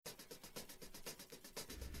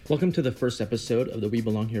Welcome to the first episode of the We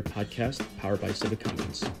Belong Here podcast, powered by Civic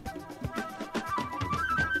Commons.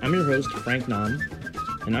 I'm your host, Frank Nam,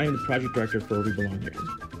 and I am the project director for We Belong Here.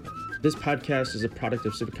 This podcast is a product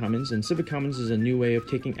of Civic Commons, and Civic Commons is a new way of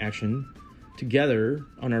taking action together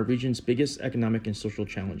on our region's biggest economic and social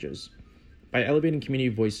challenges. By elevating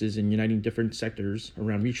community voices and uniting different sectors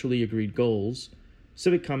around mutually agreed goals,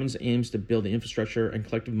 Civic Commons aims to build the infrastructure and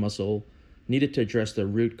collective muscle needed to address the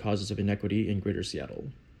root causes of inequity in Greater Seattle.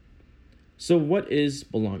 So what is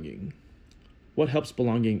belonging? What helps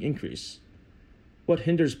belonging increase? What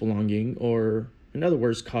hinders belonging, or in other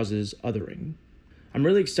words, causes othering? I'm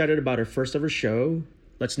really excited about our first ever show.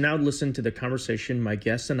 Let's now listen to the conversation my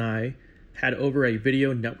guests and I had over a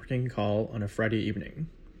video networking call on a Friday evening.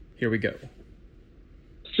 Here we go.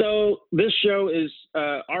 So this show is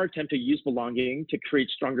our attempt to use belonging to create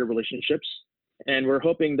stronger relationships. And we're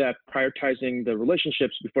hoping that prioritizing the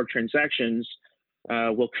relationships before transactions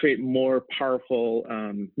will create more powerful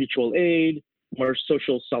mutual aid, more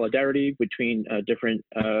social solidarity between different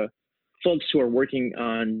folks who are working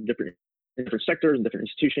on different sectors and different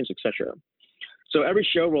institutions, etc. So every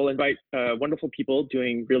show will invite wonderful people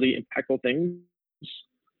doing really impactful things.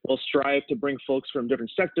 We'll strive to bring folks from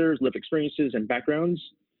different sectors, lived experiences, and backgrounds.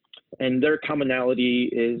 And their commonality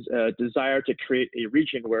is a desire to create a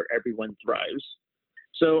region where everyone thrives.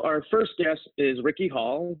 So our first guest is Ricky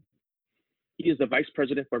Hall. He is the Vice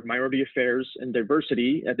President for Minority Affairs and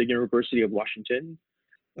Diversity at the University of Washington.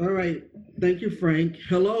 All right. Thank you, Frank.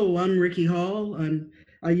 Hello, I'm Ricky Hall, and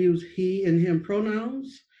I use he and him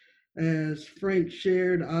pronouns. As Frank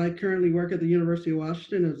shared, I currently work at the University of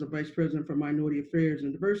Washington as the Vice President for Minority Affairs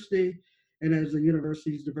and Diversity and as the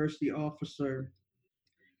university's diversity officer.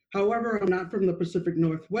 However, I'm not from the Pacific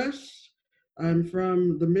Northwest. I'm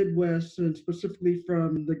from the Midwest, and specifically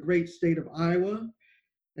from the great state of Iowa.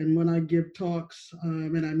 And when I give talks,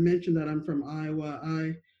 and I mention that I'm from Iowa,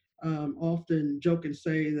 I often joke and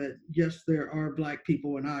say that, yes, there are Black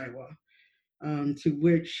people in Iowa, to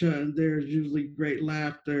which there's usually great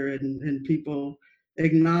laughter and people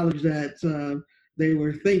acknowledge that they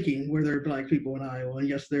were thinking, were there Black people in Iowa? And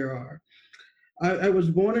yes, there are. I was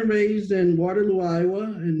born and raised in Waterloo, Iowa,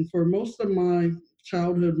 and for most of my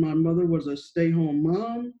childhood, my mother was a stay-home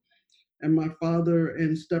mom, and my father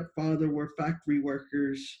and stepfather were factory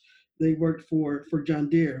workers. They worked for John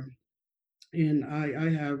Deere. And I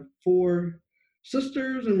have four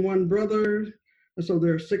sisters and one brother. So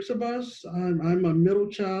there are six of us. I'm a middle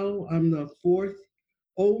child. I'm the fourth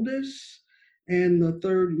oldest and the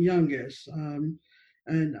third youngest.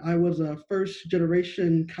 And I was a first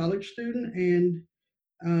generation college student, and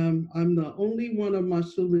I'm the only one of my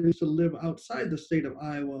siblings to live outside the state of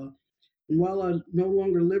Iowa. And while I no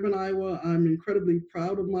longer live in Iowa, I'm incredibly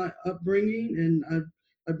proud of my upbringing, and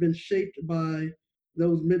I've been shaped by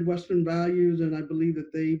those Midwestern values, and I believe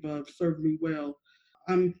that they've served me well.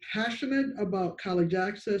 I'm passionate about college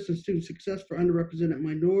access and student success for underrepresented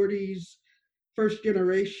minorities, first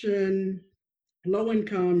generation, low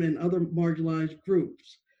income, and other marginalized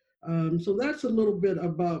groups. So that's a little bit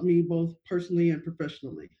about me, both personally and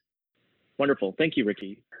professionally. Wonderful. Thank you,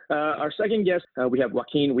 Ricky. Our second guest, we have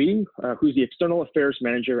Joaquin Wee, who's the External Affairs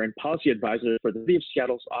Manager and Policy Advisor for the City of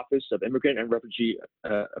Seattle's Office of Immigrant and Refugee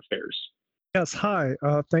Affairs. Yes, hi.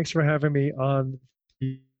 Thanks for having me on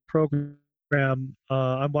the program.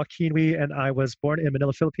 I'm Joaquin Wee, and I was born in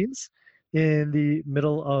Manila, Philippines, in the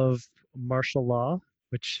middle of martial law,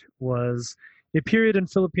 which was a period in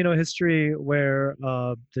Filipino history where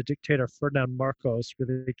the dictator Ferdinand Marcos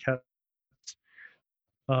really kept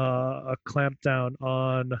a clampdown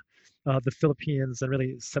on the Philippines and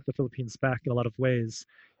really set the Philippines back in a lot of ways.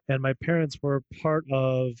 And my parents were part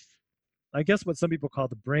of, I guess, what some people call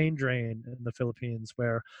the brain drain in the Philippines,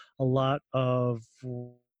 where a lot of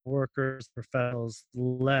workers, professionals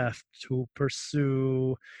left to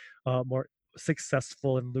pursue more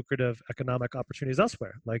successful and lucrative economic opportunities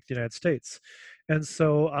elsewhere, like the United States. And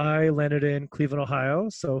so I landed in Cleveland, Ohio.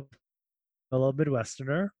 So fellow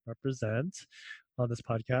Midwesterner, represent on this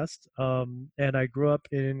podcast. And I grew up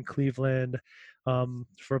in Cleveland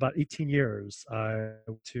for about 18 years. I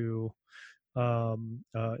went to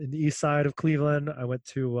in the east side of Cleveland. I went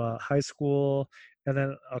to high school and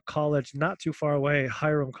then a college not too far away,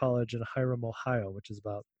 Hiram College in Hiram, Ohio, which is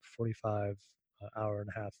about 45 hour and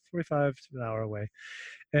a half, 45 to an hour away.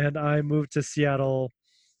 And I moved to Seattle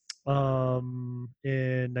in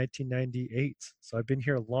 1998. So I've been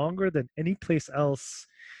here longer than any place else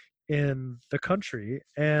in the country.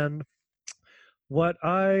 And what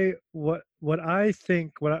I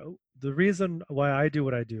think the reason why I do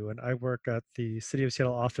what I do, and I work at the City of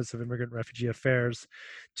Seattle Office of Immigrant Refugee Affairs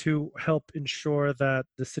to help ensure that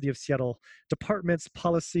the City of Seattle departments,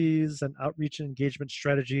 policies, and outreach and engagement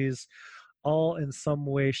strategies all in some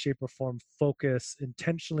way, shape, or form focus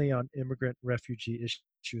intentionally on immigrant refugee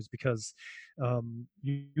issues. Because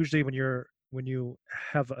usually when you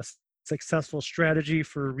have a successful strategy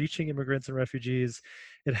for reaching immigrants and refugees,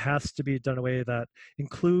 it has to be done in a way that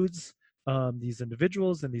includes these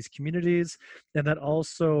individuals and these communities, and that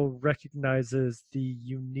also recognizes the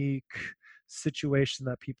unique situation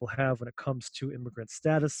that people have when it comes to immigrant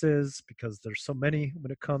statuses, because there's so many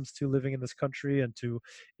when it comes to living in this country and to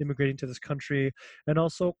immigrating to this country, and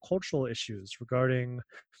also cultural issues regarding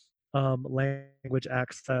language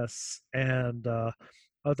access and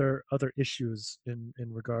other issues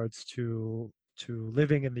in regards to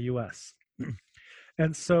living in the U.S.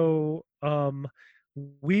 And so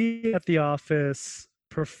we at the office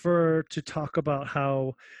prefer to talk about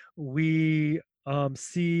how we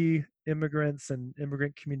see immigrants and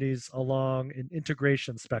immigrant communities along an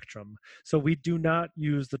integration spectrum. So we do not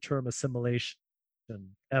use the term assimilation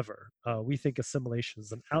ever. We think assimilation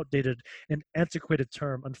is an outdated and antiquated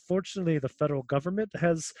term. Unfortunately, the federal government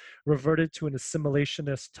has reverted to an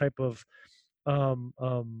assimilationist type of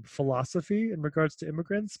philosophy in regards to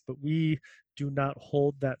immigrants, but we do not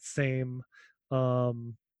hold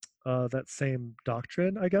um, that same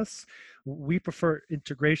doctrine. I guess we prefer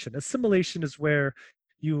integration. Assimilation is where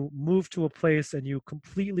you move to a place and you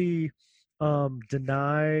completely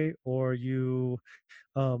deny or you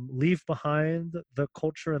leave behind the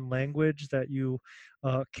culture and language that you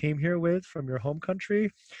came here with from your home country.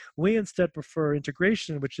 We instead prefer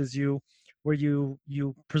integration, which is where you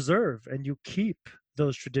preserve and you keep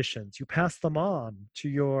those traditions. You pass them on to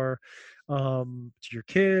your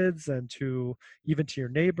kids and to even to your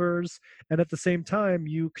neighbors, and at the same time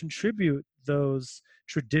you contribute those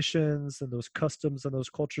traditions and those customs and those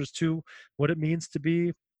cultures to what it means to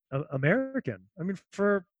be American. I mean,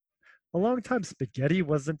 for a long time, spaghetti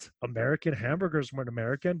wasn't American, hamburgers weren't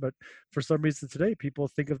American, but for some reason today, people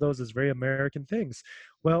think of those as very American things.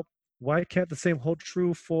 Well, why can't the same hold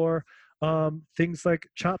true for things like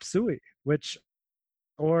chop suey, which,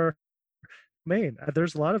 or Maine?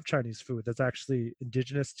 There's a lot of Chinese food that's actually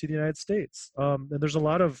indigenous to the United States. And there's a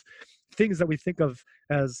lot of things that we think of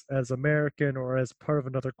as American or as part of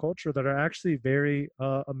another culture that are actually very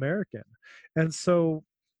American. And so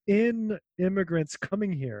in immigrants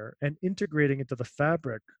coming here and integrating into the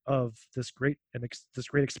fabric of this great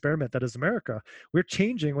experiment that is America, we're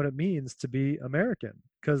changing what it means to be American,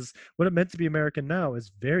 because what it meant to be American now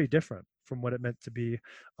is very different from what it meant to be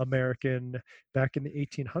American back in the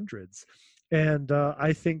 1800s. And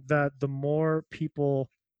I think that the more people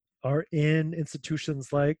are in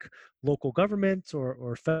institutions like local government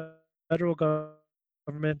or federal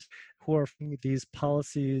government who are making these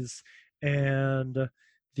policies and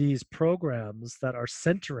these programs that are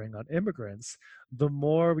centering on immigrants, the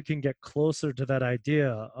more we can get closer to that idea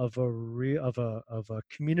of of a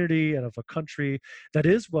community and of a country that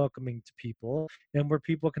is welcoming to people, and where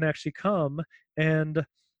people can actually come and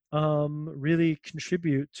really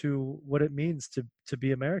contribute to what it means to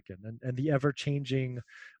be American, and the ever changing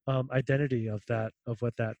identity of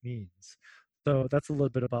what that means. So that's a little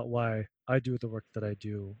bit about why I do the work that I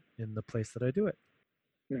do in the place that I do it.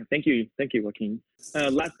 Yeah, thank you, Joaquin.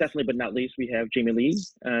 Last, definitely, but not least, we have Jamie Lee.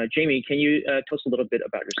 Jamie, can you tell us a little bit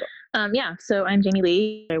about yourself? Yeah, so I'm Jamie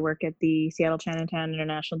Lee. I work at the Seattle Chinatown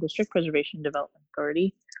International District Preservation Development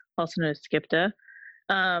Authority, also known as SCPDA.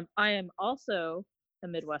 I am also a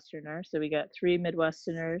Midwesterner, so we got 3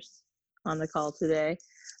 Midwesterners on the call today.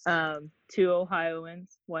 2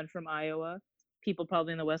 Ohioans, 1 from Iowa. People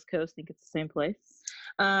probably on the West Coast think it's the same place.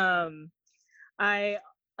 I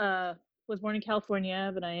was born in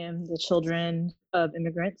California, but I am the children of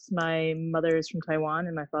immigrants. My mother is from Taiwan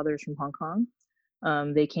and my father is from Hong Kong.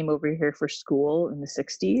 They came over here for school in the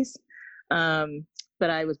 60s. But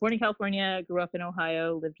I was born in California, grew up in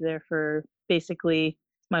Ohio, lived there for basically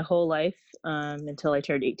my whole life until I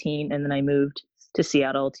turned 18. And then I moved to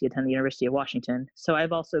Seattle to attend the University of Washington. So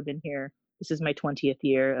I've also been here. This is my 20th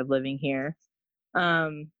year of living here.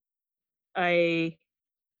 I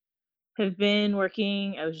have been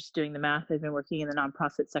working, I was just doing the math, I've been working in the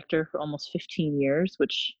nonprofit sector for almost 15 years,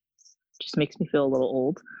 which just makes me feel a little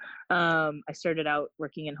old. I started out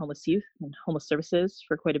working in homeless youth and homeless services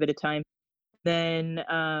for quite a bit of time. Then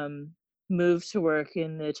moved to work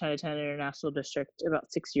in the Chinatown International District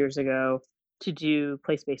about 6 years ago to do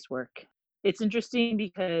place-based work. It's interesting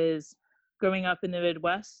because growing up in the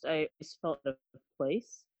Midwest, I always felt out of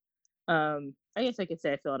place. I guess I could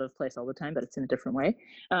say I feel out of place all the time, but it's in a different way.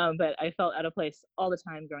 But I felt out of place all the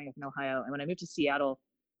time growing up in Ohio. And when I moved to Seattle,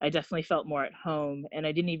 I definitely felt more at home. And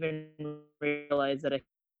I didn't even realize that I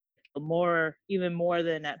feel more, even more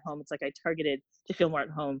than at home. It's like I targeted to feel more at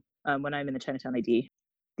home when I'm in the Chinatown ID.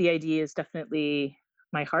 The ID is definitely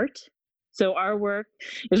my heart. So our work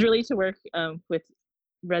is really to work with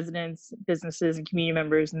residents, businesses, and community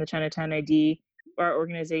members in the Chinatown ID. Our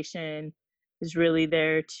organization is really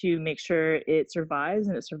there to make sure it survives,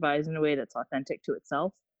 and it survives in a way that's authentic to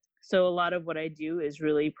itself. So a lot of what I do is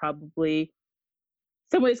really probably,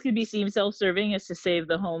 some ways could be seem self-serving, is to save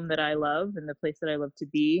the home that I love and the place that I love to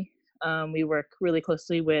be. We work really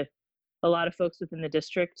closely with a lot of folks within the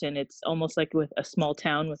district, and it's almost like with a small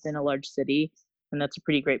town within a large city, and that's a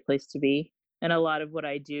pretty great place to be. And a lot of what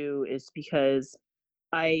I do is because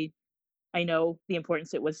I I know the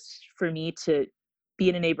importance it was for me to be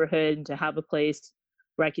in a neighborhood and to have a place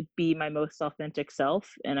where I could be my most authentic self,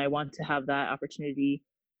 and I want to have that opportunity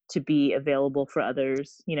to be available for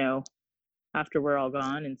others, after we're all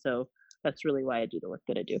gone. And so that's really why I do the work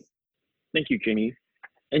that I do. Thank you, Jamie.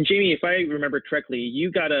 And Jamie, if I remember correctly,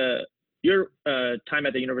 you got your time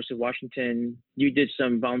at the University of Washington, you did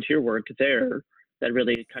some volunteer work there that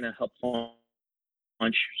really kind of helped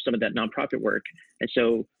launch some of that nonprofit work. And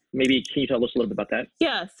so maybe can you tell us a little bit about that?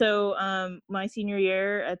 Yeah. So my senior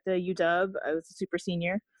year at the UW, I was a super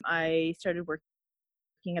senior. I started working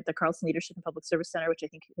at the Carlson Leadership and Public Service Center, which I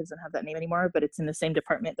think doesn't have that name anymore, but it's in the same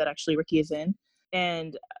department that actually Ricky is in.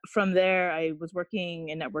 And from there, I was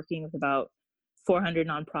working and networking with about 400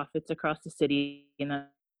 nonprofits across the city. And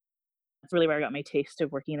that's really where I got my taste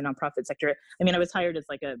of working in the nonprofit sector. I mean, I was hired as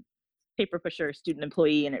like a paper pusher, student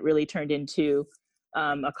employee, and it really turned into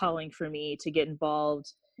a calling for me to get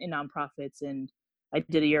involved in nonprofits. And I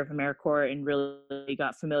did a year of AmeriCorps and really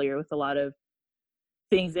got familiar with a lot of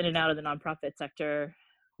things in and out of the nonprofit sector.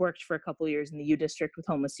 Worked for a couple of years in the U District with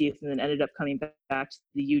homeless youth, and then ended up coming back to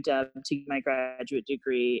the UW to get my graduate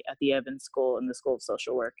degree at the Evans School in the School of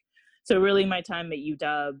Social Work. So really my time at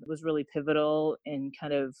UW was really pivotal in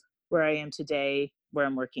kind of where I am today, where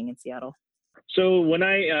I'm working in Seattle. So when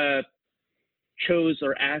I chose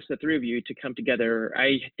or asked the three of you to come together,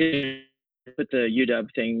 I didn't put the UW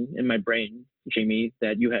thing in my brain, Jamie,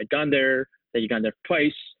 that you had gone there, that you gone there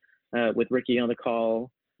twice with Ricky on the call.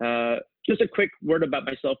 Just a quick word about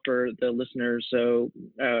myself for the listeners. So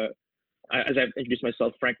as I've introduced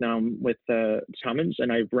myself, Frank Naum with Commons,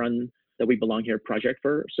 and I run the We Belong Here project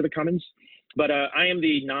for Civic Commons. But I am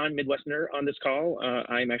the non-Midwesterner on this call.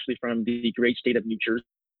 I'm actually from the great state of New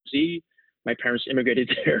Jersey. My parents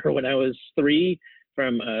immigrated there when I was 3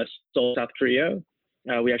 from Seoul, South Korea.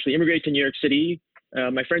 We actually immigrated to New York City.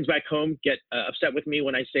 My friends back home get upset with me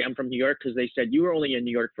when I say I'm from New York, because they said, you were only in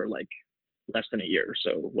New York for like less than a year,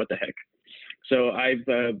 so what the heck. So I've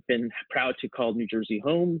been proud to call New Jersey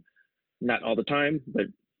home, not all the time, but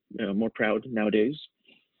more proud nowadays.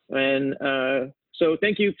 And so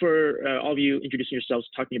thank you for all of you introducing yourselves,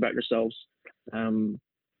 talking about yourselves.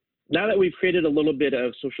 Now that we've created a little bit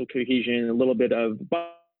of social cohesion, a little bit of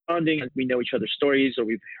bonding, we know each other's stories or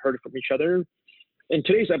we've heard from each other. In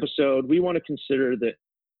today's episode, we want to consider the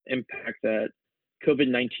impact that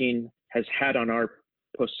COVID-19 has had on our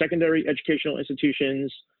post-secondary educational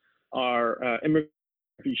institutions, our immigrant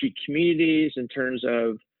refugee communities in terms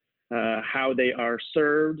of how they are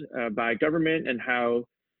served by government, and how,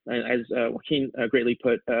 as Joaquin greatly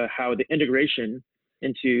put, how the integration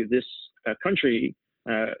into this country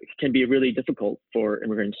can be really difficult for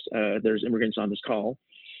immigrants. There's immigrants on this call.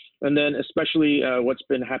 And then especially what's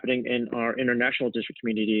been happening in our international district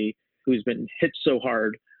community, who's been hit so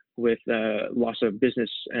hard with loss of business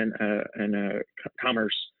and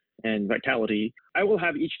commerce and vitality. I will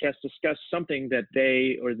have each guest discuss something that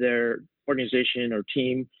they or their organization or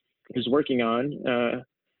team is working on.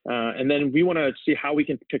 And then we want to see how we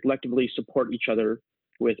can collectively support each other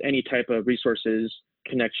with any type of resources,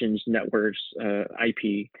 connections, networks,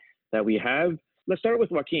 IP that we have. Let's start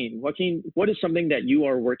with Joaquin. Joaquin, what is something that you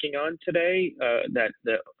are working on today that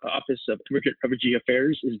the Office of Immigrant Refugee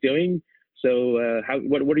Affairs is doing? So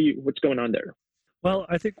what's going on there? Well,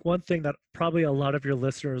 I think one thing that probably a lot of your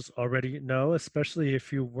listeners already know, especially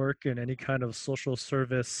if you work in any kind of social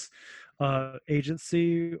service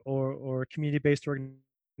agency or community-based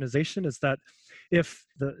organization, is that if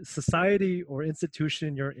the society or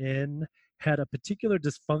institution you're in had a particular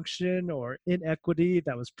dysfunction or inequity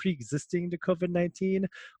that was pre-existing to COVID-19,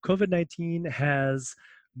 COVID-19 has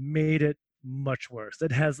made it much worse.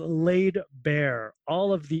 It has laid bare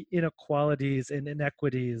all of the inequalities and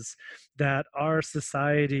inequities that our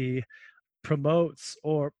society promotes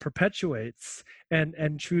or perpetuates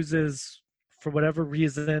and chooses for whatever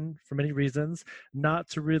reason, for many reasons, not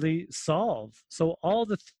to really solve. So all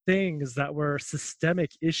the things that were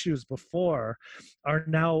systemic issues before are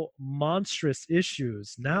now monstrous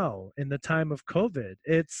issues now in the time of COVID.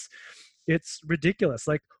 It's ridiculous.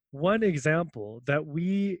 Like, one example that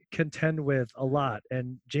we contend with a lot,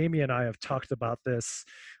 and Jamie and I have talked about this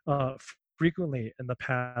frequently in the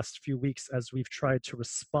past few weeks as we've tried to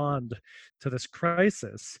respond to this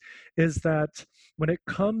crisis, is that when it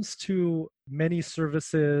comes to many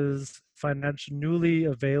services, financial newly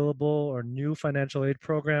available or new financial aid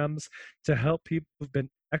programs to help people who've been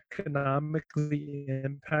economically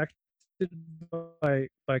impacted by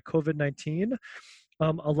COVID-19,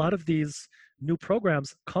 a lot of these new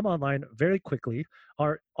programs come online very quickly,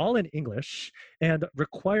 are all in English, and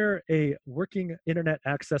require a working internet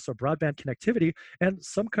access or broadband connectivity and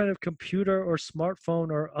some kind of computer or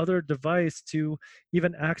smartphone or other device to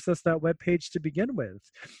even access that web page to begin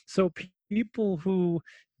with. So people who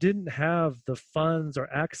didn't have the funds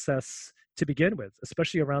or access to begin with,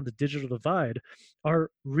 especially around the digital divide, are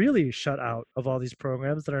really shut out of all these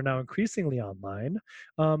programs that are now increasingly online.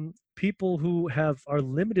 People who are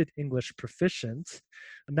limited English proficient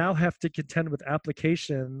now have to contend with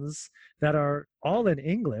applications that are all in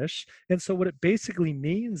English. And so what it basically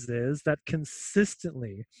means is that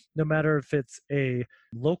consistently, no matter if it's a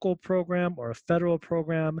local program or a federal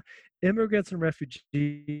program, immigrants and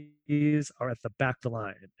refugees are at the back of the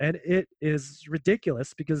line. And it is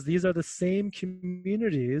ridiculous because these are the same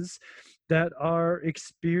communities that are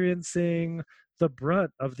experiencing the brunt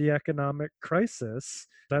of the economic crisis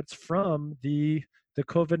that's from the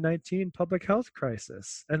COVID-19 public health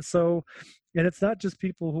crisis. And so, and it's not just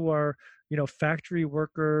people who are, factory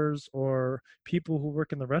workers or people who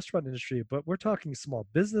work in the restaurant industry, but we're talking small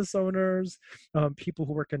business owners, people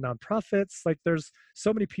who work in nonprofits. Like, there's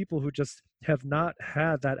so many people who just have not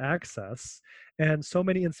had that access, and so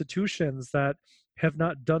many institutions that have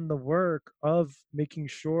not done the work of making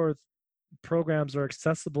sure programs are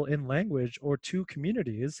accessible in language or to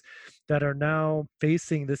communities that are now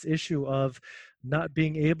facing this issue of not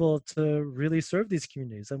being able to really serve these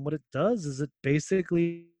communities. And what it does is it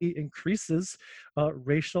basically increases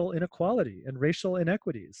racial inequality and racial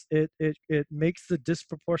inequities. It makes the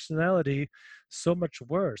disproportionality so much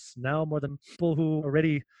worse. Now more than people who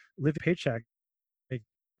already live paycheck, like,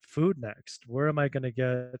 food next. Where am I going to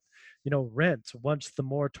get, rent once the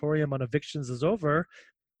moratorium on evictions is over?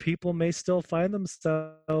 People may still find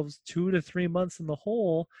themselves 2 to 3 months in the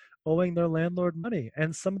hole owing their landlord money.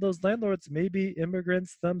 And some of those landlords may be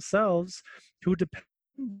immigrants themselves who depend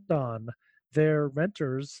on their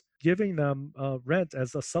renters giving them rent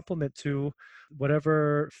as a supplement to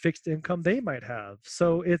whatever fixed income they might have.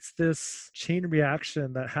 So it's this chain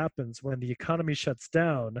reaction that happens when the economy shuts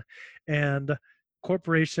down and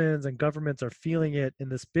corporations and governments are feeling it in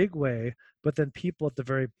this big way, but then people at the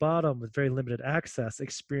very bottom with very limited access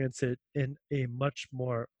experience it in a much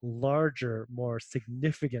more larger, more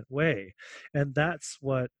significant way. And that's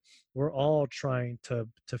what we're all trying to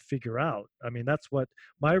figure out. I mean, that's what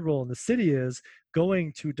my role in the city is,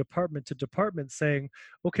 going to department saying,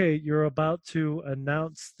 okay, you're about to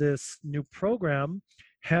announce this new program.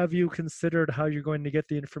 Have you considered how you're going to get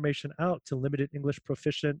the information out to limited English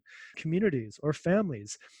proficient communities or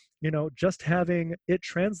families? Just having it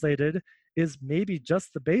translated is maybe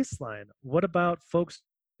just the baseline. What about folks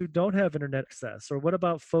who don't have internet access? Or what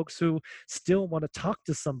about folks who still want to talk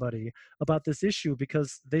to somebody about this issue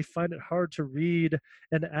because they find it hard to read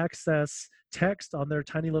and access text on their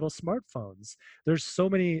tiny little smartphones? There's so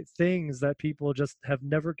many things that people just have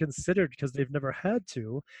never considered because they've never had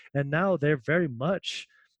to, and now they're very much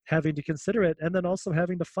having to consider it, and then also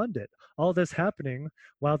having to fund it. All this happening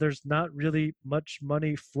while there's not really much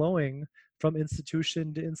money flowing from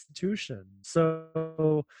institution to institution.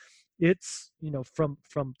 So it's,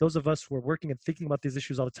 from those of us who are working and thinking about these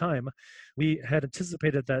issues all the time, we had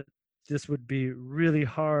anticipated that this would be really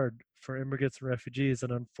hard for immigrants and refugees,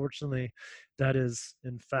 and unfortunately that is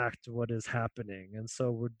in fact what is happening. And so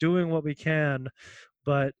we're doing what we can,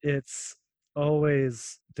 but it's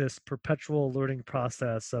always this perpetual learning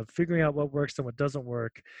process of figuring out what works and what doesn't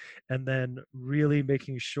work, and then really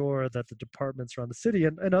making sure that the departments around the city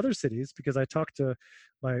and other cities, because I talk to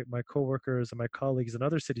my coworkers and my colleagues in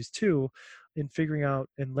other cities too, in figuring out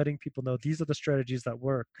and letting people know these are the strategies that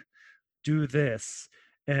work. Do this.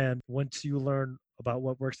 And once you learn about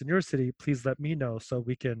what works in your city, please let me know so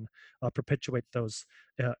we can perpetuate those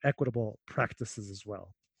equitable practices as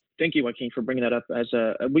well. Thank you, Joaquin, for bringing that up. As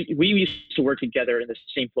we used to work together in the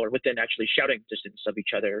same floor, within actually shouting distance of each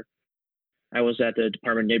other. I was at the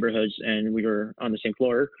Department of Neighborhoods, and we were on the same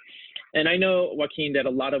floor. And I know, Joaquin, that a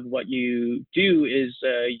lot of what you do is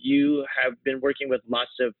you have been working with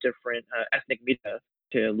lots of different ethnic media,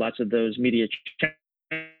 to lots of those media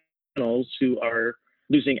channels who are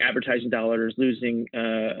losing advertising dollars, losing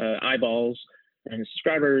eyeballs and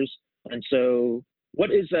subscribers. And so,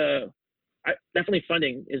 what is definitely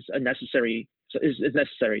funding is necessary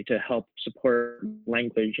to help support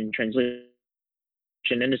language and translation.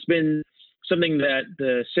 And it's been something that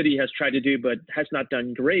the city has tried to do, but has not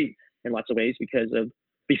done great in lots of ways because of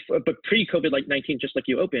but pre-COVID-19, just like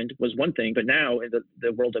you opened, was one thing. But now in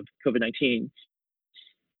the world of COVID-19,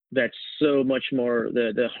 that's so much more,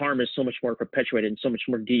 the harm is so much more perpetuated and so much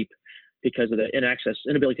more deep because of the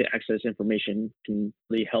inability to access information can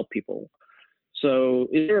really help people. So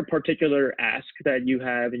is there a particular ask that you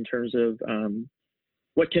have in terms of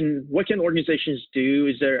what can organizations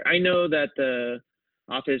do? I know that the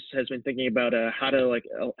office has been thinking about how to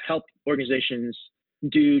help organizations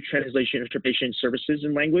do translation interpretation services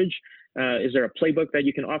in language. Is there a playbook that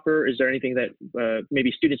you can offer? Is there anything that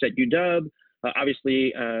maybe students at UW,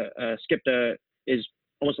 obviously SCIPTA is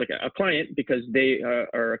almost like a client because they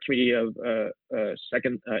are a community of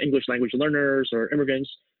second English language learners or immigrants,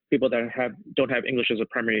 people that don't have English as a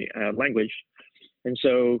primary language. And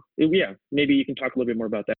so, yeah, maybe you can talk a little bit more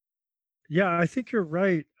about that. Yeah, I think you're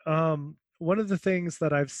right. One of the things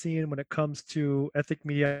that I've seen when it comes to ethnic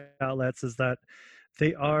media outlets is that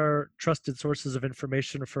they are trusted sources of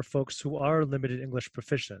information for folks who are limited English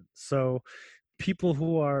proficient. So people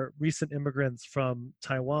who are recent immigrants from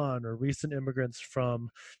Taiwan or recent immigrants from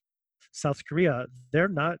South Korea, they're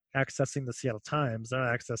not accessing the Seattle Times. They're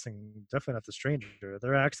not accessing, definitely not the Stranger.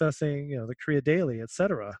 They're accessing, the Korea Daily,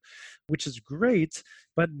 etc., which is great,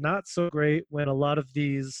 but not so great when a lot of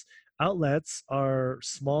these outlets are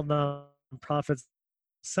small nonprofits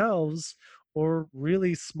themselves or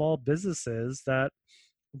really small businesses that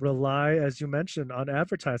rely, as you mentioned, on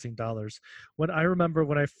advertising dollars. When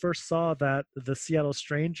I first saw that the Seattle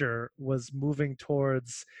Stranger was moving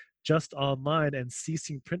towards just online and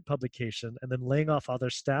ceasing print publication and then laying off all their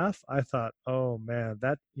staff, I thought, oh man,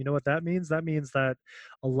 that, you know what that means? That means that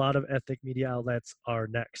a lot of ethnic media outlets are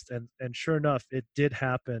next. And sure enough, it did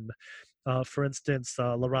happen. For instance,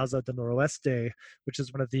 La Raza del Noroeste, which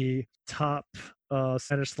is one of the top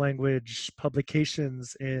Spanish language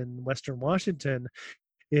publications in Western Washington,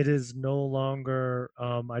 it is no longer,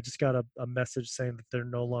 I just got a message saying that they're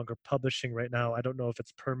no longer publishing right now. I don't know if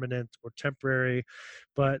it's permanent or temporary,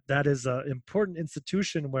 but that is an important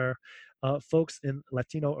institution where folks in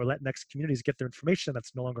Latino or Latinx communities get their information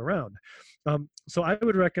that's no longer around. So I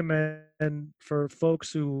would recommend for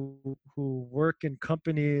folks who work in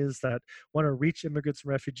companies that want to reach immigrants and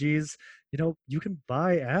refugees, you can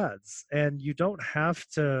buy ads and you don't have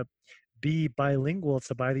to be bilingual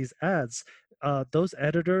to buy these ads. Those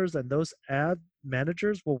editors and those ad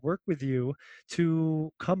managers will work with you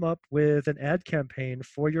to come up with an ad campaign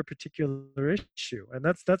for your particular issue. And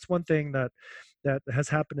that's one thing that has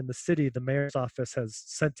happened in the city. The mayor's office has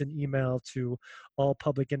sent an email to all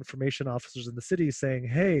public information officers in the city saying,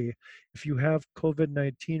 hey, if you have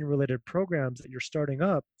COVID-19 related programs that you're starting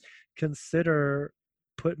up, consider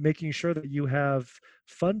making sure that you have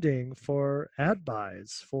funding for ad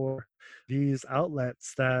buys for these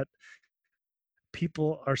outlets that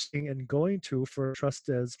people are seeing and going to for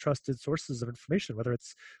trusted sources of information, whether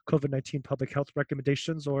it's COVID-19 public health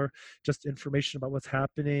recommendations or just information about what's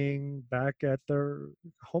happening back at their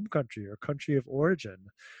home country or country of origin.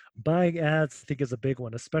 Buying ads, I think, is a big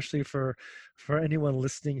one, especially for anyone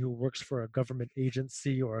listening who works for a government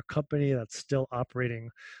agency or a company that's still operating.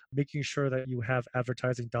 Making sure that you have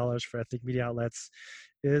advertising dollars for ethnic media outlets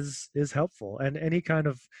is helpful. And any kind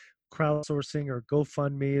of crowdsourcing or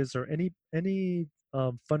GoFundMe's or any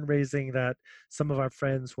fundraising that some of our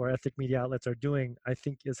friends who are ethnic media outlets are doing, I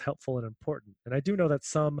think is helpful and important. And I do know that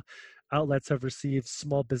some outlets have received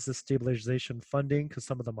small business stabilization funding because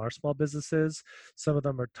some of them are small businesses. Some of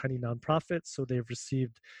them are tiny nonprofits. So they've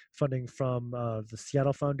received funding from the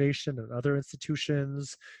Seattle Foundation and other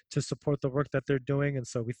institutions to support the work that they're doing. And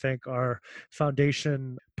so we thank our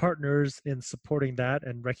foundation partners in supporting that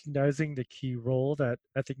and recognizing the key role that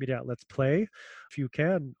ethnic media outlets play. If you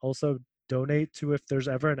can, also donate to, if there's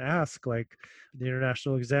ever an ask, like the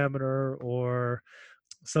International Examiner or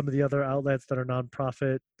some of the other outlets that are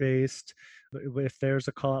nonprofit based. If there's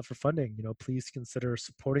a call out for funding, please consider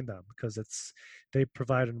supporting them because they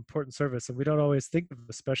provide an important service, and we don't always think of,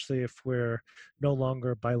 especially if we're no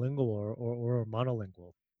longer bilingual or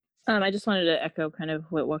monolingual. I just wanted to echo kind of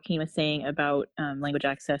what Joaquin was saying about language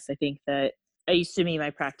access. I think that I used to be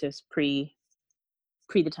my practice pre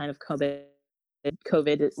the time of COVID.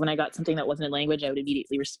 When I got something that wasn't in language, I would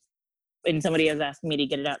immediately and somebody was asking me to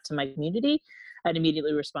get it out to my community, I'd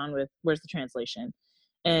immediately respond with, where's the translation?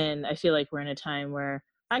 And I feel like we're in a time where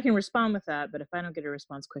I can respond with that, but if I don't get a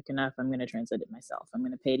response quick enough, I'm going to translate it myself. I'm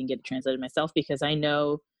going to pay it and get it translated myself, because I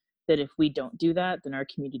know that if we don't do that, then our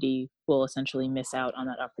community will essentially miss out on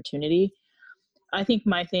that opportunity. I think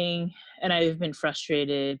my thing, and I've been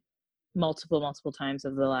frustrated multiple times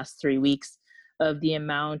over the last 3 weeks of the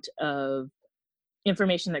amount of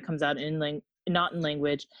information that comes out not in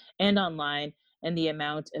language and online, and the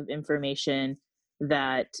amount of information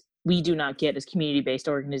that we do not get as community-based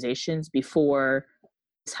organizations before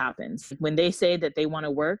this happens. When they say that they want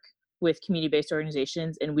to work with community-based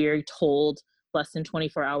organizations and we are told less than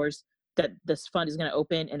 24 hours that this fund is going to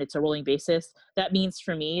open and it's a rolling basis, that means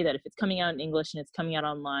for me that if it's coming out in English and it's coming out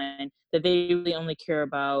online, that they really only care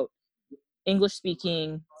about English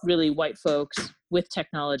speaking, really white folks with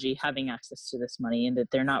technology having access to this money, and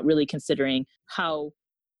that they're not really considering how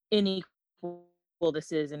unequal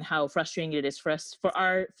this is and how frustrating it is for us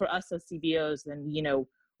as CBOs. And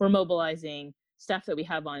we're mobilizing staff that we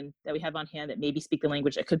have on hand that maybe speak the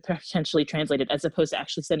language that could potentially translate it, as opposed to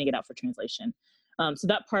actually sending it out for translation. So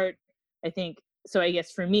that part, I think, so I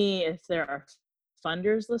guess for me, if there are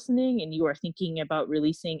funders listening and you are thinking about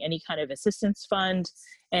releasing any kind of assistance fund,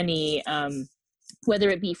 any whether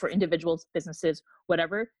it be for individuals, businesses,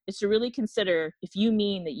 whatever, is to really consider, if you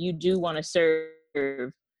mean that you do want to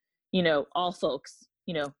serve all folks,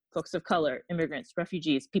 folks of color, immigrants,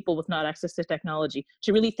 refugees, people with not access to technology,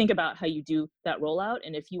 to really think about how you do that rollout.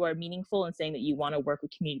 And if you are meaningful in saying that you want to work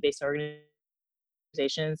with community-based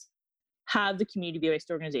organizations, have the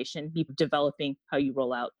community-based organization be developing how you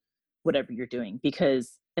roll out whatever you're doing.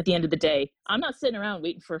 Because at the end of the day, I'm not sitting around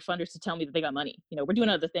waiting for funders to tell me that they got money. We're doing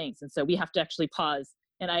other things. And so we have to actually pause.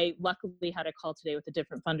 And I luckily had a call today with a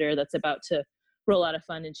different funder that's about to roll out a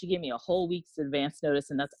fund, and she gave me a whole week's advance notice,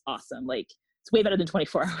 and that's awesome. Like, it's way better than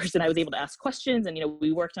 24 hours. And I was able to ask questions, and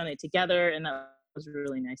we worked on it together, and that was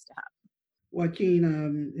really nice to have. Joaquin,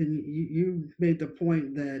 and you made the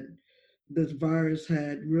point that this virus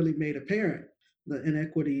had really made apparent the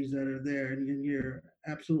inequities that are there, and you're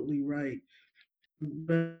absolutely right.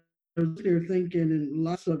 But I was here thinking, and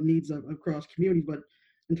lots of needs across communities, but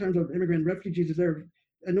in terms of immigrant refugees,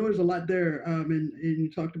 I know there's a lot there, and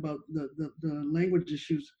you talked about the language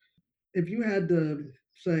issues. If you had to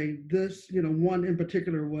say this, one in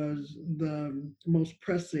particular was the most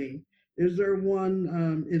pressing, is there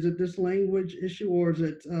one, is it this language issue, or is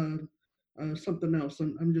it something else?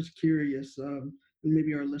 I'm just curious, and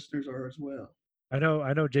maybe our listeners are as well. I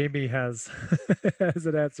know Jamie has has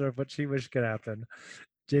an answer of what she wished could happen.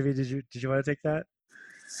 Jamie, did you want to take that?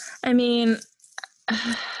 I mean,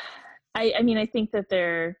 I think that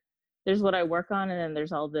there's what I work on, and then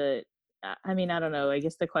there's all the, I don't know. I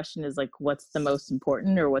guess the question is, like, what's the most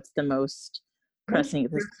important, or what's the most pressing? Yeah,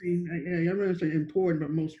 I'm going to say important,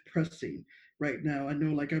 but most pressing right now. I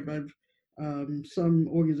know, like, I've some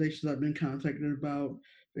organizations I've been contacted about,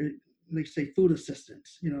 they say food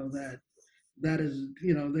assistance, that is,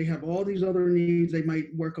 they have all these other needs. They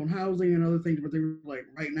might work on housing and other things, but they're like,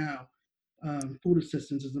 right now, food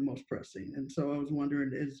assistance is the most pressing. And so I was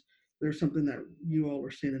wondering, is there something that you all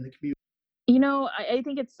are seeing in the community? I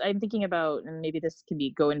think I'm thinking about, and maybe this could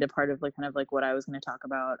go into part of like kind of like what I was going to talk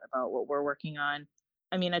about what we're working on.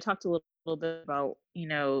 I talked a little bit about,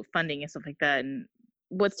 funding and stuff like that. And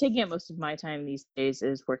what's taking up most of my time these days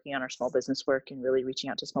is working on our small business work and really reaching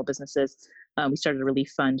out to small businesses. We started a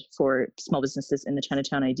relief fund for small businesses in the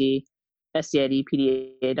Chinatown ID,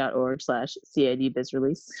 SCIDPDA.org/CID biz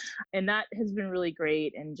release. And that has been really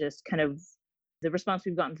great. And just kind of the response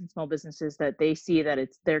we've gotten from small businesses, that they see that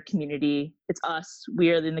it's their community, it's us,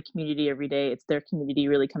 we are in the community every day, it's their community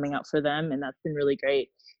really coming out for them, and that's been really great.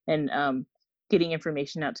 And getting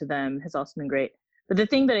information out to them has also been great. But the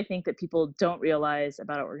thing that I think that people don't realize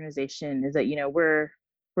about our organization is that, we're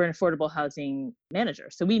an affordable housing manager.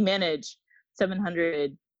 So we manage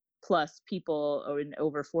 700 plus people in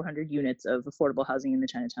over 400 units of affordable housing in the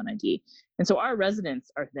Chinatown ID. And so our residents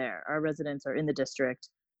are there. Our residents are in the district.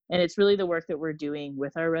 And it's really the work that we're doing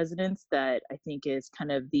with our residents that I think is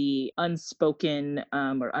kind of the unspoken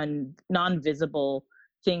or non-visible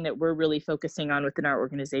thing that we're really focusing on within our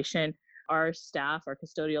organization. Our staff, our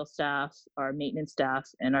custodial staff, our maintenance staff,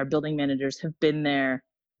 and our building managers have been there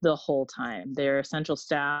the whole time. They're essential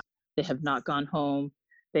staff. They have not gone home.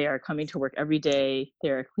 They are coming to work every day. They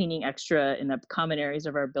are cleaning extra in the common areas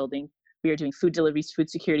of our building. We are doing food deliveries. Food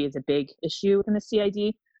security is a big issue in the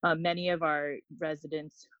CID. Many of our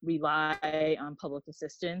residents rely on public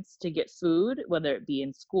assistance to get food, whether it be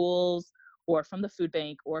in schools or from the food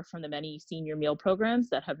bank or from the many senior meal programs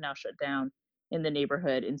that have now shut down in the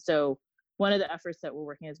neighborhood. And so one of the efforts that we're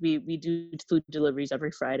working is we do food deliveries every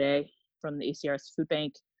Friday from the ACRS food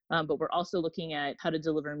bank. But we're also looking at how to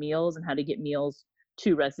deliver meals and how to get meals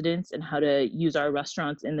to residents and how to use our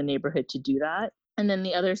restaurants in the neighborhood to do that. And then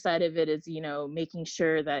the other side of it is, making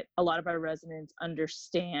sure that a lot of our residents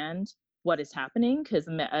understand what is happening, because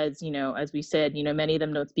as we said, many of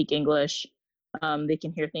them don't speak English. They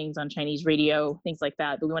can hear things on Chinese radio, things like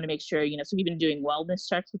that. But we want to make sure, so we've been doing wellness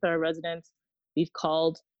checks with our residents. We've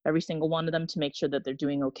called every single one of them to make sure that they're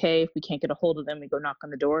doing okay. If we can't get a hold of them, we go knock on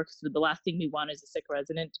the door, because the last thing we want is a sick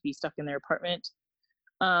resident to be stuck in their apartment.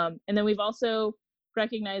 And then we've also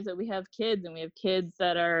recognized that we have kids, and we have kids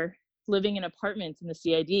that are living in apartments in the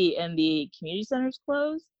CID, and the community center's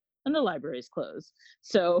closed and the library's closed.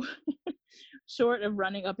 So short of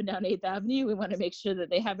running up and down 8th Avenue, we want to make sure that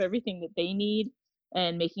they have everything that they need,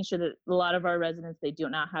 and making sure that a lot of our residents, they do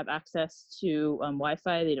not have access to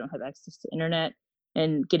Wi-Fi, they don't have access to internet,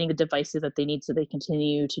 and getting the devices that they need so they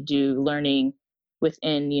continue to do learning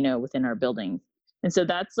within our building. And so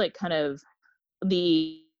that's like kind of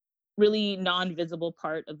the really non-visible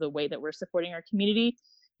part of the way that we're supporting our community.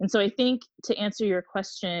 And so I think, to answer your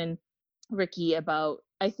question, Ricky, about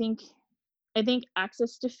I think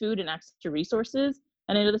access to food and access to resources,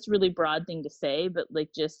 and I know that's a really broad thing to say, but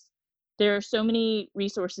there are so many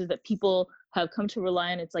resources that people have come to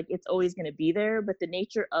rely on. It's like it's always going to be there, but the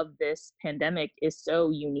nature of this pandemic is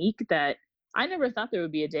so unique that I never thought there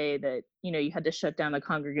would be a day that you had to shut down the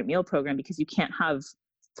congregate meal program because you can't have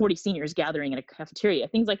 40 seniors gathering in a cafeteria,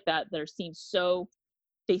 things like that are seem so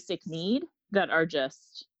basic need that are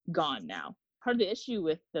just gone now. Part of the issue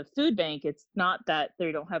with the food bank, it's not that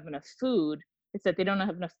they don't have enough food, it's that they don't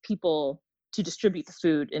have enough people to distribute the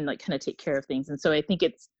food and kind of take care of things. And so I think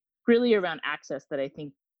it's really around access that I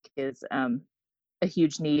think is a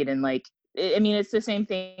huge need. And it's the same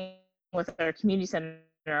thing with our community center,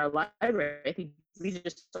 our library. I think we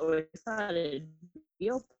just always thought it'd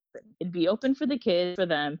be open for the kids, for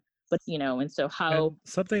them, but and so how. And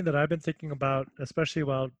something that I've been thinking about, especially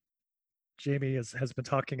while Jamie has been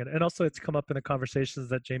talking, and also it's come up in the conversations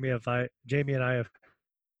that Jamie and I have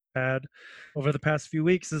had over the past few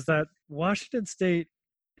weeks, is that Washington State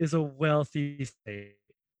is a wealthy state.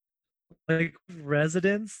 Like,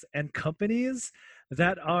 residents and companies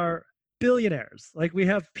that are billionaires. Like, we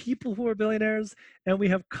have people who are billionaires, and we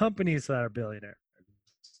have companies that are billionaires.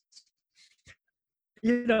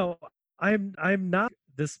 I'm not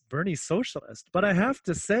this Bernie socialist, but I have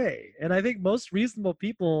to say, and I think most reasonable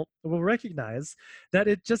people will recognize, that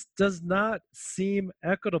it just does not seem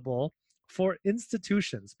equitable for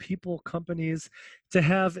institutions, people, companies, to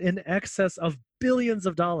have in excess of billions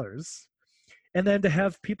of dollars, and then to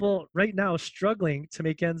have people right now struggling to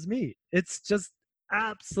make ends meet. It's just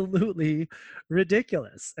absolutely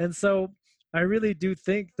ridiculous. And so I really do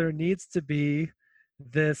think there needs to be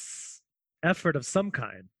this effort of some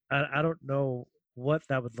kind. I don't know what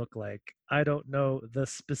that would look like. I don't know the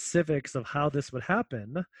specifics of how this would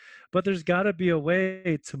happen, but there's got to be a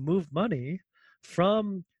way to move money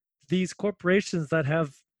from these corporations that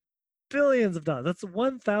have billions of dollars. That's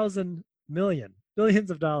 1,000 million,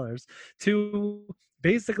 billions of dollars, to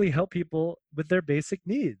basically help people with their basic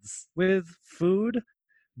needs, with food,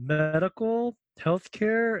 medical,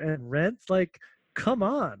 healthcare, and rent. Like, come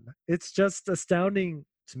on. It's just astounding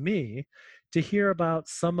to me to hear about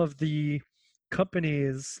some of the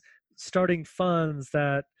companies starting funds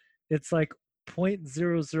that it's like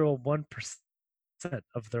 0.001%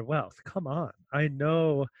 of their wealth. Come on. I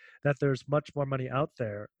know that there's much more money out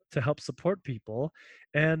there to help support people.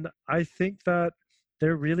 And I think that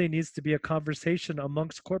there really needs to be a conversation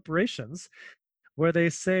amongst corporations where they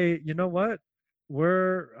say, you know what,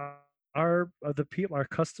 we're the people, our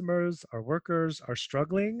customers, our workers are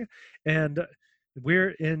struggling, and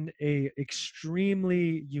we're in a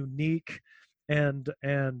extremely unique and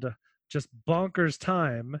just bonkers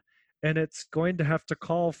time, and it's going to have to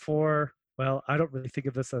call for, well, I don't really think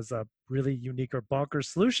of this as a really unique or bonkers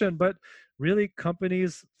solution, but really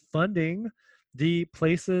companies funding the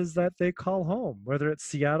places that they call home, whether it's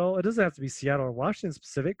Seattle. It doesn't have to be Seattle or Washington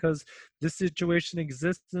specific, because this situation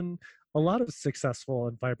exists in a lot of successful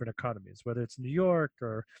and vibrant economies, whether it's New York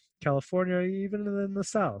or California, even in the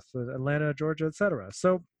South, Atlanta, Georgia, etc.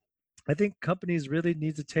 So I think companies really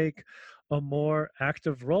need to take a more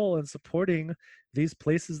active role in supporting these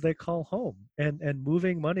places they call home, and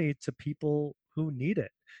moving money to people who need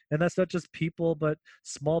it. And that's not just people, but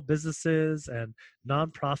small businesses and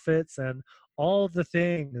nonprofits and all the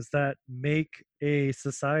things that make a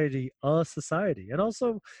society, and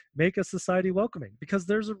also make a society welcoming. Because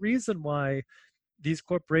there's a reason why these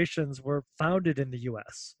corporations were founded in the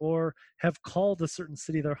US or have called a certain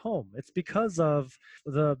city their home. It's because of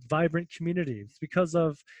the vibrant community, it's because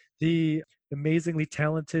of the amazingly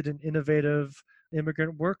talented and innovative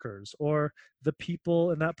immigrant workers or the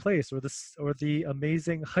people in that place or the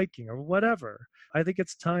amazing hiking or whatever. I think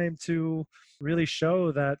it's time to really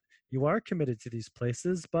show that you are committed to these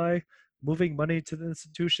places by moving money to the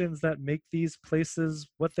institutions that make these places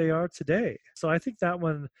what they are today. So I think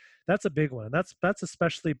that's a big one. That's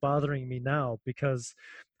especially bothering me now because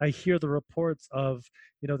I hear the reports of,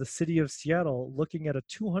 the city of Seattle looking at a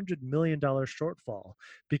 $200 million shortfall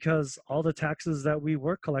because all the taxes that we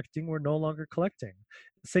were collecting were no longer collecting.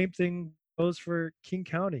 Same thing goes for King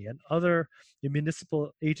County and other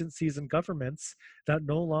municipal agencies and governments that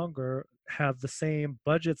no longer have the same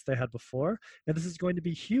budgets they had before. And this is going to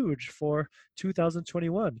be huge for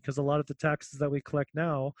 2021 because a lot of the taxes that we collect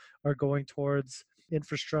now are going towards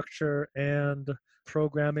infrastructure and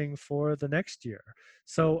programming for the next year.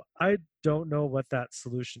 So I don't know what that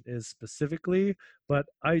solution is specifically, but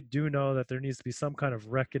I do know that there needs to be some kind of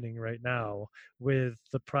reckoning right now with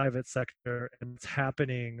the private sector and what's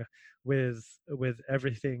happening with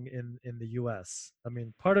everything in the US. I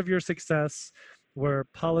mean, part of your success were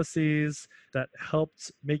policies that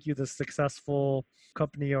helped make you the successful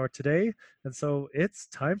company you are today. And so it's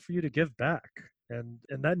time for you to give back. And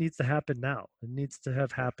that needs to happen now. It needs to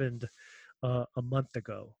have happened a month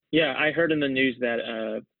ago. Yeah, I heard in the news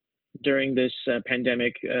that during this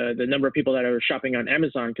pandemic, the number of people that are shopping on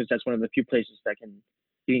Amazon, because that's one of the few places that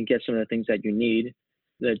you can get some of the things that you need.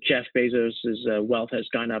 The Jeff Bezos's wealth has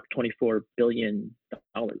gone up $24 billion.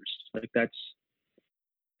 Like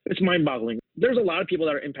it's mind-boggling. There's a lot of people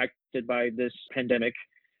that are impacted by this pandemic,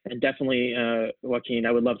 and definitely, Joaquin,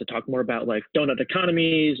 I would love to talk more about like donut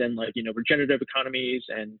economies and like regenerative economies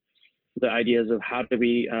and the ideas of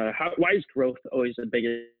why is growth always the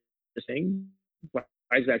biggest thing? Why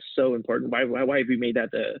is that so important? Why have we made that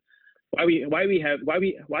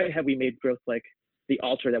why have we made growth like the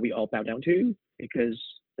altar that we all bow down to? Because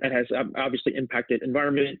that has obviously impacted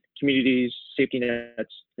environment, communities, safety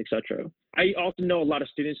nets, etc. I also know a lot of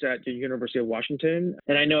students at the University of Washington,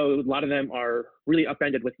 and I know a lot of them are really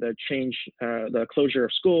upended with the change, the closure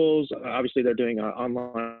of schools. Obviously, they're doing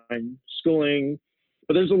online schooling.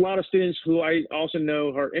 But there's a lot of students who I also know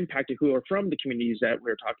are impacted, who are from the communities that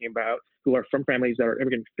we're talking about, who are from families that are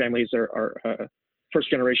immigrant families, that are first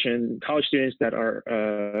generation college students that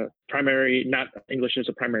are not English as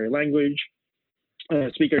a primary language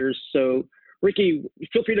speakers. So Ricky,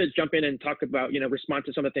 feel free to jump in and talk about, respond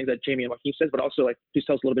to some of the things that Jamie and Joaquin says, but also please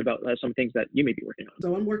tell us a little bit about some things that you may be working on.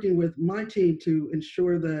 So I'm working with my team to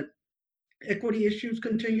ensure that equity issues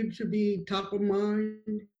continue to be top of mind,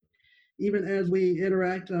 even as we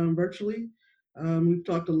interact virtually. We've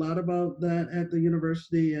talked a lot about that at the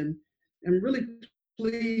university, and I'm really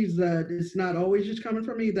pleased that it's not always just coming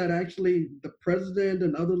from me, that actually the president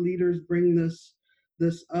and other leaders bring this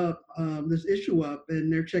issue up,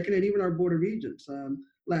 and they're checking it. Even our board of regents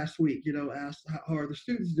last week, asked how are the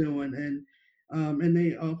students doing, and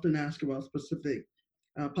they often ask about specific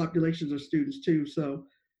populations of students too. So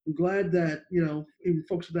I'm glad that even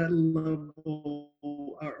folks at that level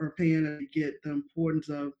are paying to get the importance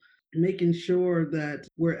of making sure that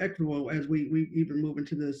we're equitable as we even move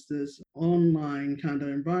into this online kind of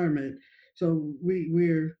environment. So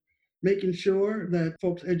we're making sure that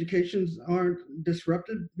folks' educations aren't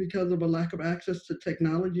disrupted because of a lack of access to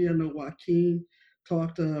technology. I know Joaquin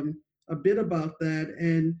talked a bit about that,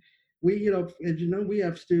 and we, as we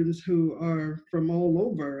have students who are from all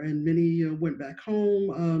over, and many went back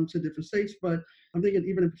home to different states. But I'm thinking,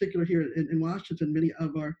 even in particular here in Washington, many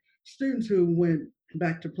of our students who went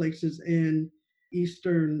back to places in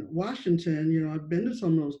Eastern Washington, I've been to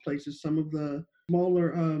some of those places, some of the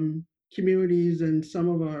smaller communities and some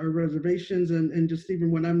of our reservations, and just even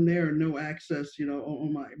when I'm there, no access,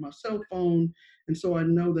 on my cell phone. And so I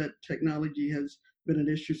know that technology has been an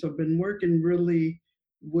issue. So I've been working really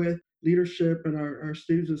with leadership and our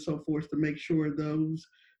students and so forth to make sure those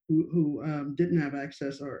who didn't have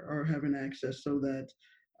access are having access, so that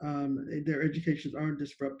their educations aren't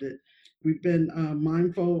disrupted. We've been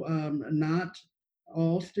mindful, not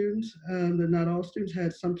all students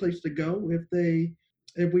had some place to go.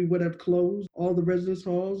 If we would have closed all the residence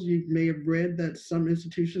halls, you may have read that some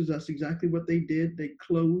institutions, that's exactly what they did. They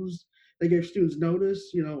closed, they gave students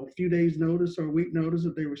notice, a few days notice or a week notice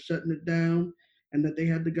that they were shutting it down and that they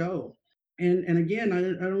had to go. And again, I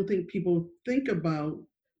don't think people think about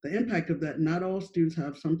the impact of that. Not all students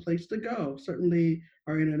have some place to go. Certainly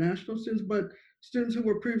our international students, but students who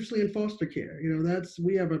were previously in foster care.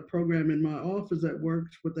 We have a program in my office that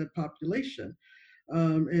works with that population.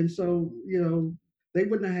 And so, they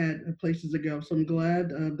wouldn't have had places to go. So I'm glad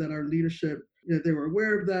that our leadership, they were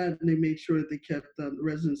aware of that and they made sure that they kept the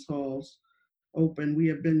residence halls open. We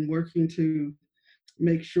have been working to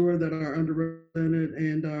make sure that our underrepresented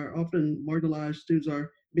and our often marginalized students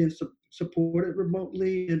are being supported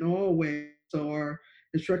remotely in all ways. So our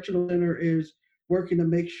instructional center is working to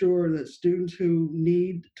make sure that students who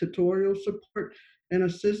need tutorial support and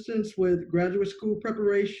assistance with graduate school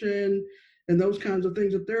preparation and those kinds of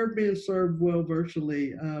things, that they're being served well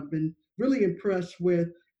virtually. I've been really impressed with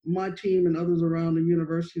my team and others around the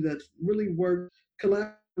university that's really worked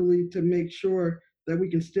collaboratively to make sure that we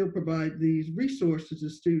can still provide these resources to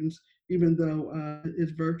students, even though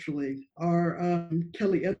it's virtually. Our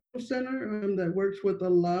Kelly Ethical Center that works with a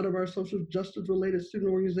lot of our social justice related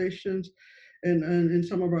student organizations and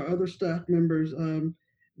some of our other staff members,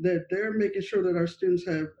 that they're making sure that our students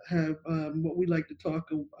have what we like to talk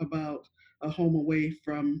about, a home away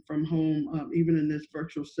from home, even in this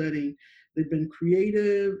virtual setting. They've been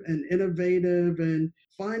creative and innovative and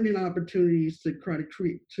finding opportunities to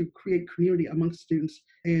create community amongst students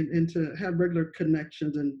and to have regular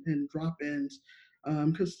connections and drop-ins,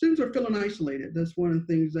 because students are feeling isolated. That's one of the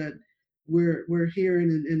things that we're hearing,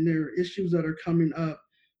 and there are issues that are coming up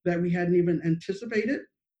that we hadn't even anticipated.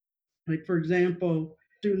 Like, for example,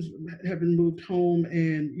 students have been moved home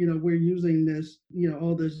and, we're using this,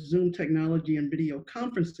 all this Zoom technology and video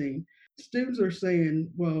conferencing. Students are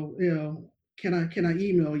saying, well, can I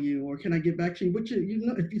email you, or can I get back to you? Which,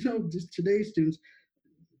 if just today's students,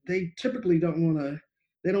 they typically don't want to,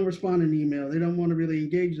 they don't respond in email. They don't want to really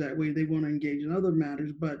engage that way. They want to engage in other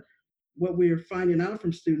matters. But what we're finding out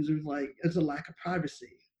from students is it's a lack of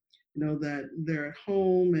privacy. That they're at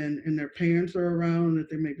home and their parents are around, that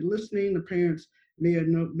they may be listening. The parents may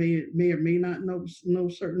or may not know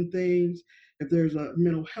certain things. If there's a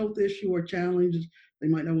mental health issue or challenge, they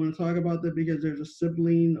might not want to talk about that because there's a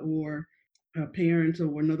sibling or a parent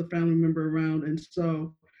or another family member around. And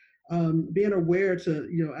so being aware to,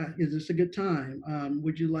 is this a good time?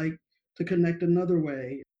 Would you like to connect another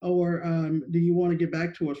way? Or do you want to get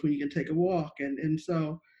back to us when you can take a walk? And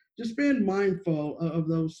so just being mindful of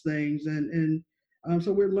those things. And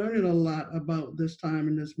so we're learning a lot about this time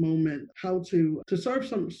and this moment, how to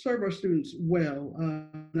serve our students well.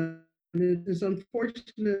 It's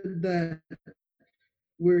unfortunate that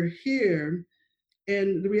we're here,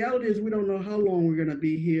 and the reality is we don't know how long we're going to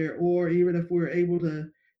be here, or even if we're able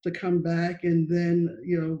to come back, and then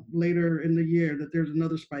later in the year that there's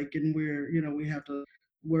another spike and where we have to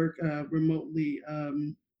work remotely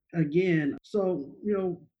again. So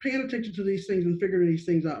paying attention to these things and figuring these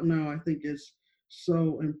things out now, I think, is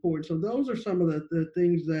so important. So those are some of the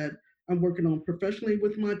things that I'm working on professionally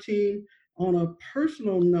with my team. On a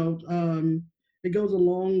personal note, it goes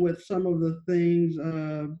along with some of the things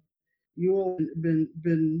you all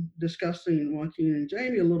been discussing, Joaquin and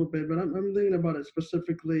Jamie, a little bit, but I'm thinking about it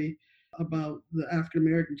specifically about the African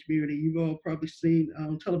American community. You've all probably seen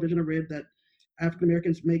on television or read that African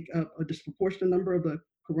Americans make up a disproportionate number of the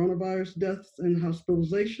coronavirus deaths and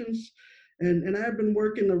hospitalizations. And I've been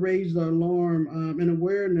working to raise the alarm and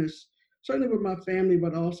awareness, certainly with my family,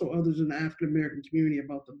 but also others in the African American community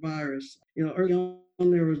about the virus. Early on,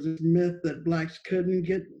 there was this myth that Blacks couldn't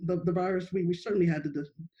get the virus. We certainly had to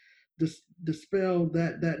dispel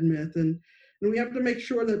that myth, and we have to make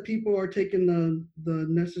sure that people are taking the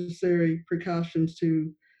necessary precautions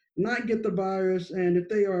to not get the virus, and if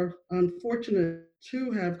they are unfortunate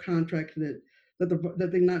to have contracted it, that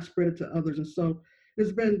they not spread it to others. And so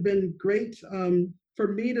it's been great for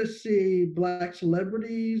me to see Black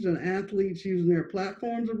celebrities and athletes using their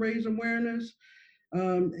platforms to raise awareness,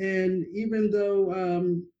 and even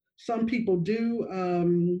though some people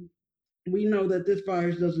do, we know that this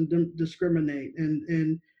virus doesn't discriminate.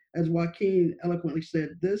 And as Joaquin eloquently said,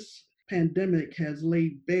 this pandemic has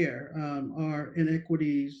laid bare our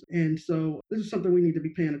inequities. And so this is something we need to be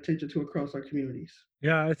paying attention to across our communities.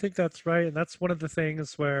 Yeah, I think that's right. And that's one of the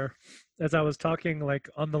things where, as I was talking, like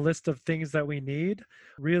on the list of things that we need,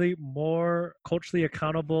 really more culturally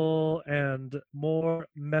accountable and more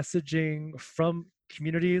messaging from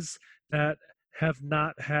communities that have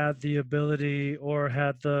not had the ability or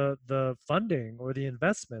had the funding or the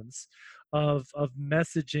investments of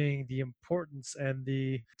messaging the importance and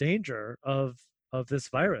the danger of this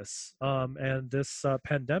virus and this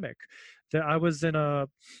pandemic. I was in a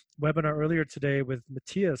webinar earlier today with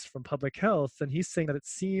Matthias from Public Health, and he's saying that it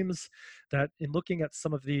seems that in looking at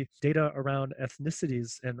some of the data around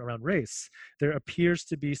ethnicities and around race, there appears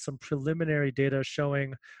to be some preliminary data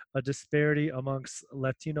showing a disparity amongst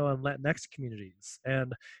Latino and Latinx communities,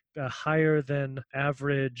 and a higher than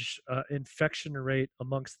average infection rate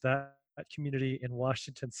amongst that community in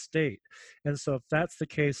Washington state. And so if that's the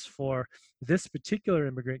case for this particular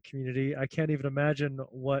immigrant community, I can't even imagine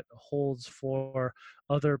what holds for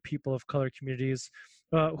other people of color communities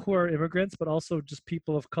who are immigrants, but also just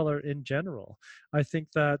people of color in general. I think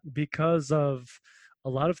that because of a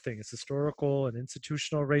lot of things, historical and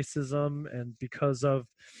institutional racism, and because of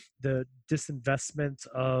the disinvestment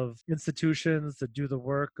of institutions that do the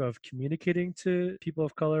work of communicating to people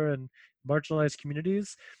of color and marginalized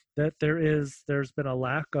communities, that there's been a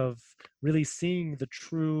lack of really seeing the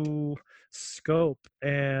true scope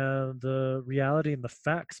and the reality and the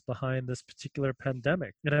facts behind this particular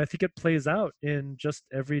pandemic. And I think it plays out in just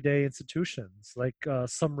everyday institutions, like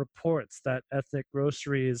some reports that ethnic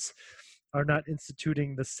groceries are not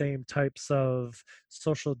instituting the same types of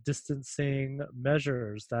social distancing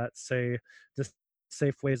measures that, say, the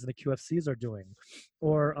Safeways and the QFCs are doing,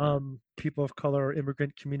 or people of color or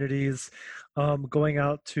immigrant communities going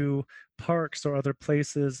out to parks or other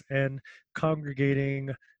places and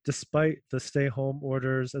congregating despite the stay-home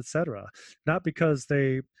orders, etc. Not because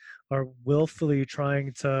they are willfully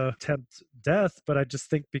trying to tempt death, but I just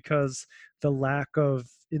think because the lack of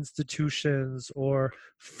institutions or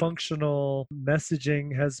functional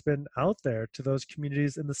messaging has been out there to those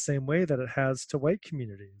communities in the same way that it has to white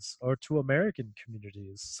communities or to American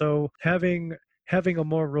communities. So having a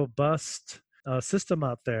more robust system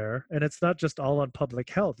out there, and it's not just all on public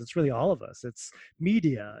health, it's really all of us. It's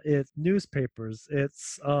media, it's newspapers,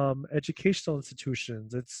 it's educational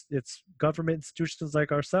institutions, it's government institutions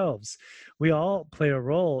like ourselves. We all play a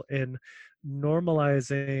role in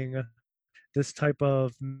normalizing this type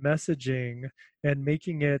of messaging and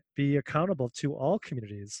making it be accountable to all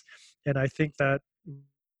communities. And I think that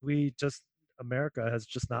America has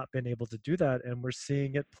just not been able to do that. And we're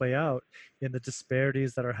seeing it play out in the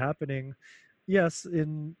disparities that are happening, yes,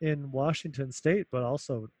 in Washington state, but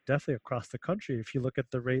also definitely across the country. If you look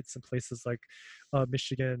at the rates in places like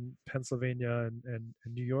Michigan, Pennsylvania, and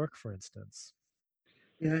New York, for instance.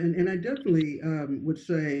 Yeah, and I definitely would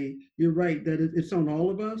say you're right that it's on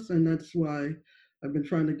all of us, and that's why I've been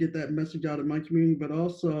trying to get that message out of my community, but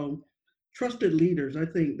also trusted leaders. I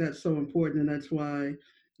think that's so important, and that's why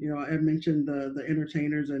I mentioned the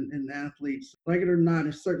entertainers and athletes. Like it or not,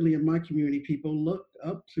 it's certainly in my community, people look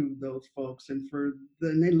up to those folks, and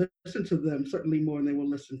they listen to them certainly more than they will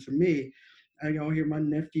listen to me. I hear my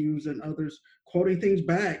nephews and others quoting things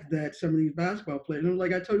back that some of these basketball players, and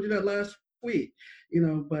like I told you that last week,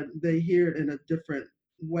 but they hear it in a different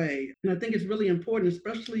way. And I think it's really important,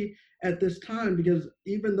 especially at this time, because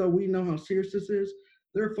even though we know how serious this is,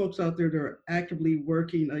 there are folks out there that are actively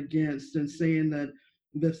working against and saying that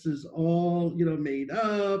this is all made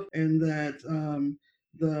up, and that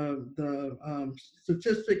the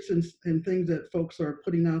statistics and things that folks are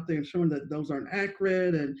putting out there and showing that those aren't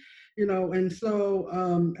accurate, and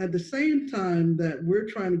so at the same time that we're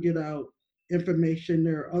trying to get out information,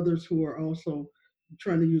 there are others who are also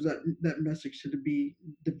trying to use that message to be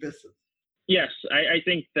divisive. Yes, I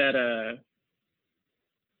think that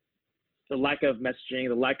the lack of messaging,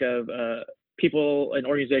 the lack of people and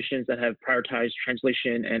organizations that have prioritized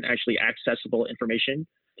translation and actually accessible information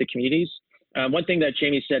to communities. One thing that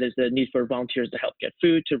Jamie said is the need for volunteers to help get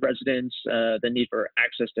food to residents, the need for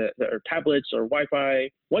access to tablets or Wi-Fi.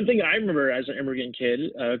 One thing I remember as an immigrant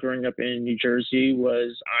kid growing up in New Jersey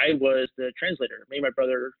was I was the translator. Me and my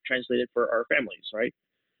brother translated for our families, right?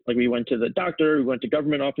 Like we went to the doctor, we went to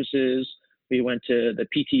government offices, we went to the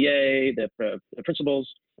PTA, the principals,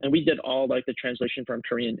 and we did all like the translation from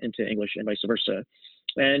Korean into English and vice versa.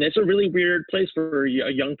 And it's a really weird place for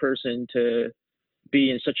a young person to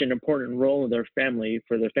be in such an important role in their family,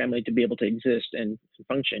 for their family to be able to exist and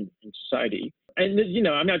function in society. And,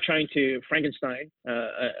 I'm not trying to Frankenstein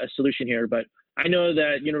a solution here, but I know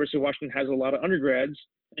that University of Washington has a lot of undergrads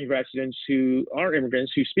and grad students who are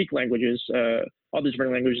immigrants who speak languages, all the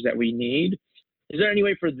different languages that we need. Is there any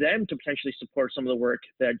way for them to potentially support some of the work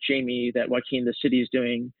that Jamie, that Joaquin, the city is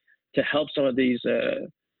doing to help some of these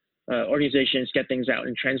organizations get things out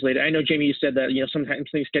and translated? I know, Jamie, you said that sometimes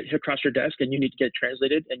things get across your desk and you need to get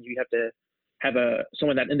translated, and you have to have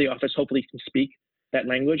someone that in the office hopefully can speak that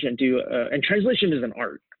language and do. And translation is an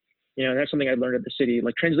art. That's something I learned at the city.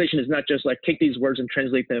 Like translation is not just like take these words and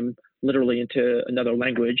translate them literally into another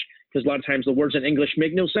language, because a lot of times the words in English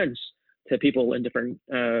make no sense to people in different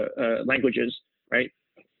languages, right?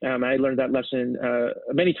 I learned that lesson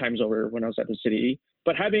many times over when I was at the city.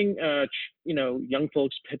 But having young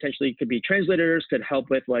folks potentially could be translators, could help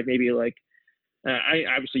with like maybe like I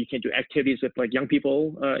obviously you can't do activities with like young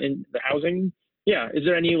people in the housing. Yeah, is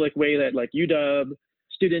there any like way that like UW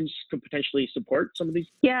students could potentially support some of these?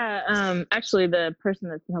 Yeah, actually, the person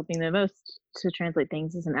that's been helping the most to translate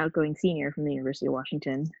things is an outgoing senior from the University of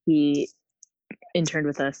Washington. He interned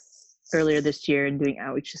with us earlier this year and doing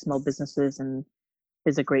outreach to small businesses, and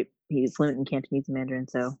he's fluent in Cantonese and Mandarin.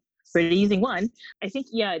 So we're using one. I think,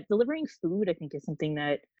 yeah, delivering food, I think, is something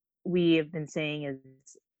that we have been saying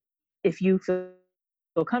is if you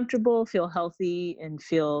feel comfortable, feel healthy, and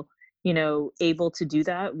feel, able to do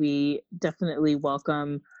that, we definitely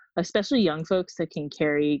welcome, especially young folks that can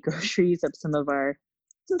carry groceries up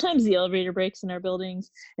sometimes the elevator breaks in our buildings.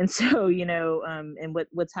 And so, and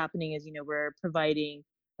what's happening is, we're providing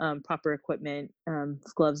proper equipment,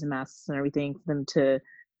 gloves and masks and everything for them to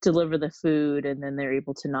deliver the food, and then they're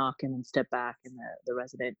able to knock and then step back, and the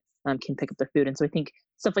resident can pick up the food. And so I think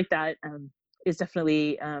stuff like that is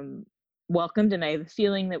definitely welcomed. And I have a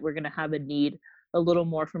feeling that we're going to have a need a little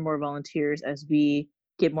more for more volunteers as we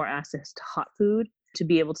get more access to hot food to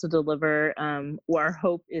be able to deliver. Our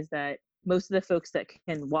hope is that most of the folks that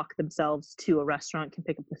can walk themselves to a restaurant can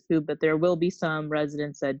pick up the food, but there will be some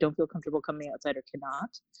residents that don't feel comfortable coming outside or cannot.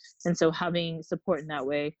 And so having support in that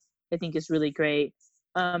way, I think, is really great.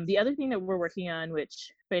 The other thing that we're working on,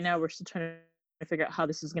 which right now we're still trying to figure out how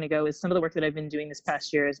this is going to go, is some of the work that I've been doing this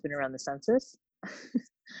past year has been around the census.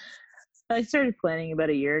 I started planning about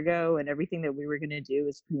a year ago, and everything that we were going to do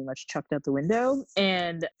was pretty much chucked out the window.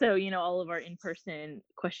 And so, all of our in-person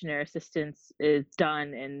questionnaire assistance is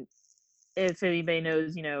done. And if anybody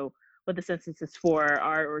knows, what the census is for,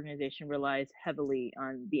 our organization relies heavily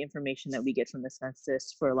on the information that we get from the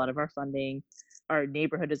census for a lot of our funding. Our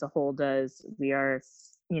neighborhood as a whole does. We are,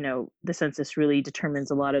 the census really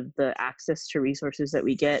determines a lot of the access to resources that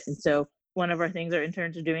we get. And so one of our things our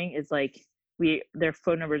interns are doing is like, their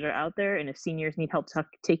phone numbers are out there, and if seniors need help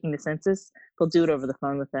taking the census, they'll do it over the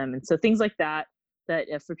phone with them. And so things like that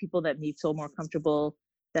for people that may feel more comfortable,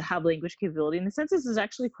 that have language capability. And the census is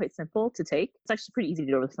actually quite simple to take. It's actually pretty easy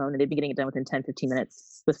to do over the phone, and they've been getting it done within 10, 15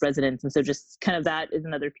 minutes with residents. And so just kind of that is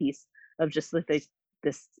another piece of just like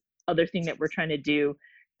this other thing that we're trying to do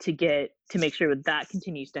to make sure that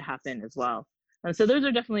continues to happen as well. And so those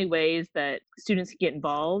are definitely ways that students can get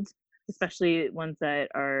involved, especially ones that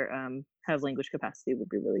are have language capacity, would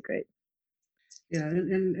be really great. Yeah,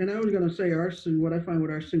 and I was going to say our students, what I find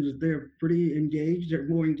with our students, they're pretty engaged. They're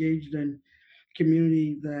more engaged than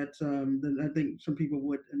community than I think some people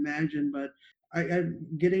would imagine. But I'm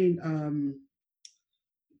getting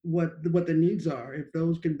what the needs are, if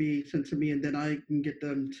those can be sent to me, and then I can get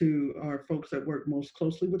them to our folks that work most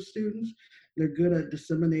closely with students. They're good at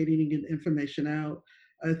disseminating and getting information out.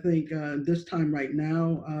 I think this time right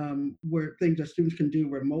now, where things that students can do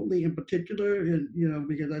remotely in particular, and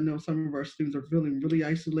because I know some of our students are feeling really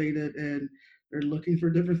isolated and they're looking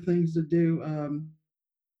for different things to do.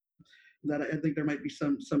 That I think there might be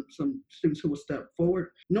some students who will step forward.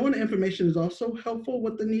 Knowing the information is also helpful.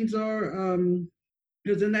 What the needs are.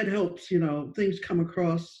 Because then that helps, things come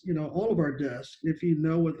across, all of our desks. If you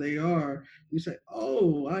know what they are, you say,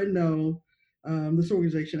 oh, I know this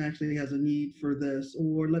organization actually has a need for this,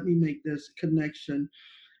 or let me make this connection.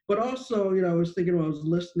 But also, I was thinking while I was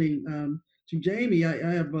listening to Jamie,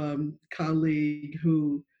 I have a colleague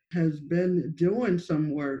who has been doing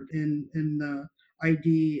some work in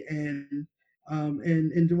ID and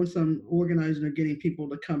doing some organizing or getting people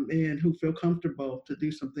to come in who feel comfortable to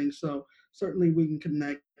do something. So certainly we can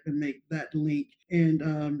connect and make that link, and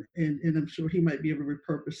I'm sure he might be able to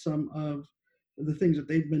repurpose some of the things that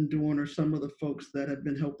they've been doing, or some of the folks that have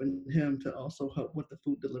been helping him to also help with the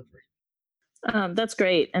food delivery. That's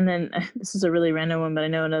great. And then this is a really random one, but I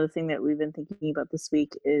know another thing that we've been thinking about this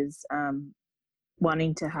week is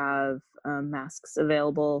wanting to have masks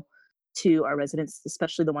available to our residents,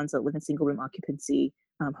 especially the ones that live in single room occupancy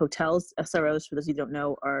hotels. SROs, for those of you who don't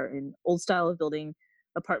know, are an old style of building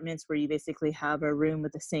apartments where you basically have a room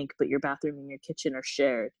with a sink, but your bathroom and your kitchen are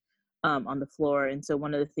shared on the floor. And so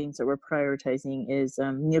one of the things that we're prioritizing is,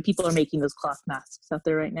 people are making those cloth masks out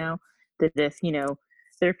there right now, that if,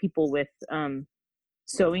 there are people with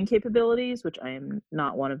sewing capabilities, which I am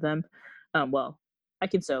not one of them. Well, I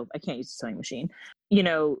can sew. I can't use a sewing machine.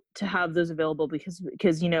 To have those available because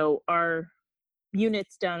our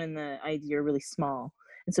units down in the ID are really small,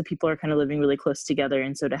 and so people are kind of living really close together.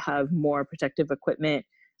 And so to have more protective equipment,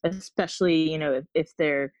 especially if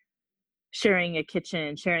they're sharing a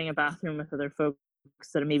kitchen, sharing a bathroom with other folks,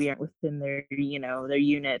 that maybe aren't within their, their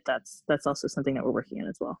unit. That's also something that we're working on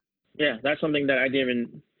as well. Yeah, that's something that I didn't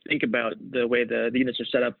even think about, the way the units are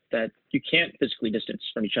set up, that you can't physically distance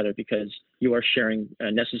from each other because you are sharing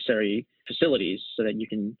necessary facilities so that you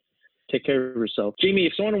can take care of yourself. Jamie,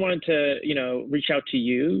 if someone wanted to, reach out to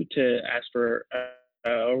you to ask for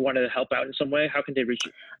or want to help out in some way, how can they reach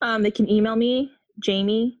you? They can email me,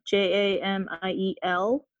 Jamie,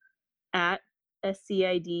 JAMIEL, at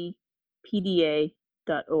scidpda.org.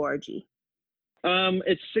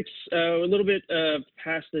 It's a little bit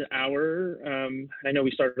past the hour. I know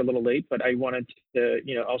we started a little late, but I wanted to,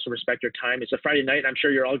 also respect your time. It's a Friday night. I'm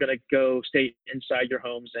sure you're all going to go stay inside your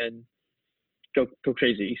homes and go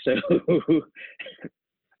crazy. So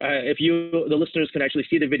if the listeners can actually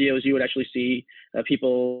see the videos, you would actually see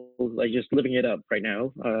people like just living it up right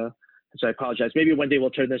now. So I apologize. Maybe one day we'll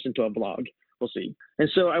turn this into a vlog. We'll see. And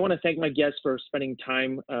so I want to thank my guests for spending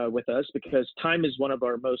time with us, because time is one of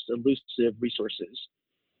our most elusive resources,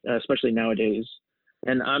 especially nowadays.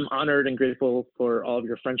 And I'm honored and grateful for all of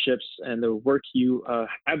your friendships and the work you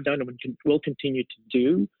have done and will continue to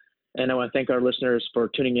do. And I want to thank our listeners for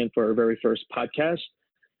tuning in for our very first podcast.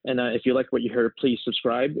 And if you like what you heard, please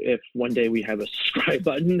subscribe if one day we have a subscribe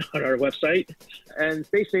button on our website. And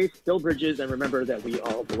stay safe, build bridges, and remember that we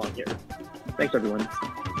all belong here. Thanks, everyone.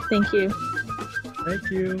 Thank you. Thank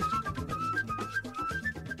you.